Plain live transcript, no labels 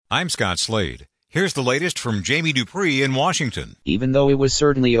I'm Scott Slade. Here's the latest from Jamie Dupree in Washington. Even though it was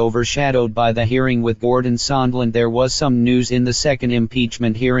certainly overshadowed by the hearing with Gordon Sondland, there was some news in the second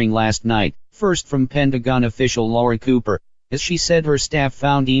impeachment hearing last night. First from Pentagon official Laura Cooper, as she said her staff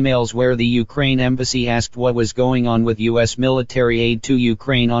found emails where the Ukraine embassy asked what was going on with U.S. military aid to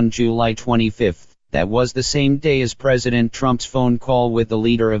Ukraine on July 25. That was the same day as President Trump's phone call with the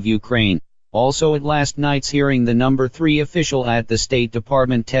leader of Ukraine. Also at last night's hearing, the number 3 official at the State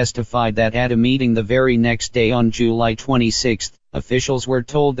Department testified that at a meeting the very next day on July 26, officials were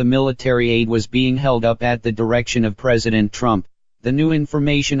told the military aid was being held up at the direction of President Trump. The new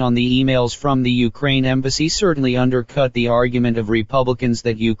information on the emails from the Ukraine embassy certainly undercut the argument of Republicans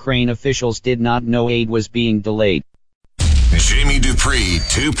that Ukraine officials did not know aid was being delayed. Jamie Dupree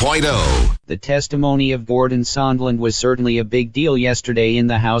 2.0. The testimony of Gordon Sondland was certainly a big deal yesterday in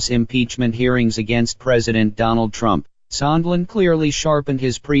the House impeachment hearings against President Donald Trump. Sondland clearly sharpened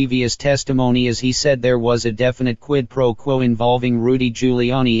his previous testimony as he said there was a definite quid pro quo involving Rudy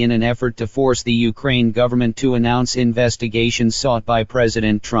Giuliani in an effort to force the Ukraine government to announce investigations sought by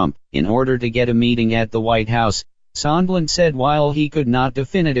President Trump in order to get a meeting at the White House. Sondland said while he could not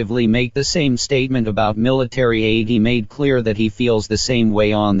definitively make the same statement about military aid, he made clear that he feels the same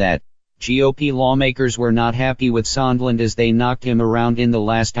way on that. GOP lawmakers were not happy with Sondland as they knocked him around in the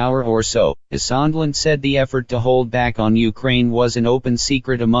last hour or so. As Sondland said, the effort to hold back on Ukraine was an open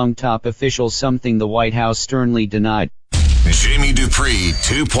secret among top officials, something the White House sternly denied. Jamie Dupree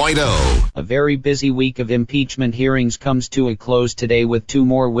 2.0. A very busy week of impeachment hearings comes to a close today with 2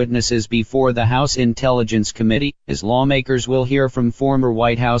 more witnesses before the House Intelligence Committee, as lawmakers will hear from former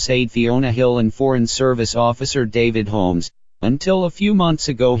White House aide Fiona Hill and Foreign Service Officer David Holmes. Until a few months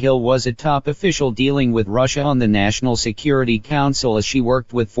ago, Hill was a top official dealing with Russia on the National Security Council as she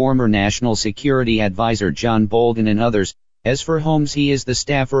worked with former National Security Advisor John Bolton and others. As for Holmes, he is the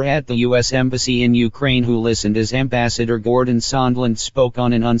staffer at the U.S. Embassy in Ukraine who listened as Ambassador Gordon Sondland spoke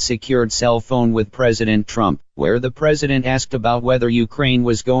on an unsecured cell phone with President Trump, where the president asked about whether Ukraine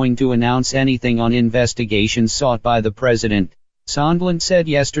was going to announce anything on investigations sought by the president. Sondland said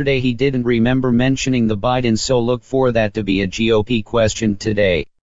yesterday he didn't remember mentioning the Bidens, so look for that to be a GOP question today.